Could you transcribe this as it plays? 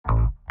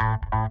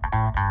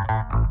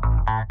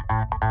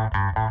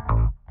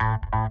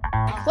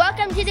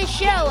Welcome to the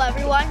show,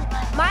 everyone.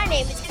 My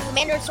name is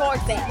Commander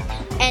Swordfin,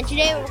 and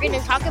today we're going to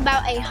talk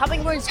about a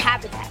hummingbird's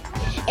habitat.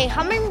 A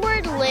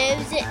hummingbird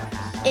lives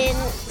in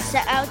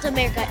South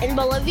America, in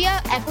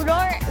Bolivia,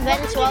 Ecuador,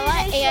 Venezuela,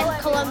 and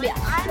Colombia.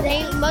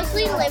 They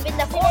mostly live in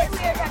the forest.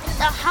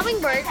 The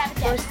hummingbird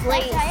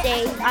mostly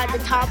stays at the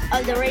top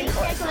of the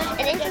rainforest.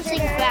 An interesting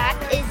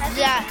fact is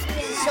that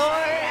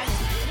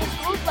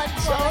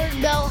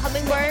sword-billed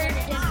hummingbird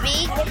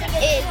beak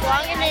is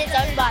longer than its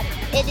own body.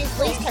 It is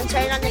least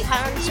concerned on the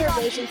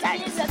conservation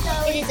side.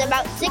 It is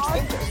about 6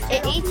 inches.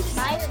 It eats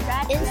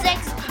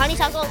insects,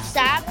 honeysuckle,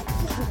 sap,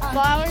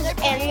 flowers,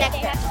 and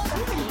nectar.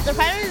 The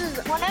predators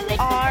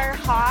are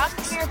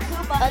hawks,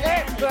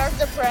 other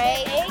birds of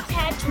prey,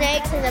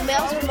 snakes, and the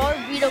males are more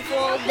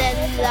beautiful than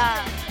the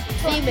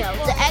females.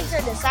 The eggs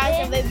are the size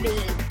of a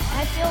bee.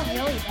 I feel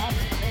really bad.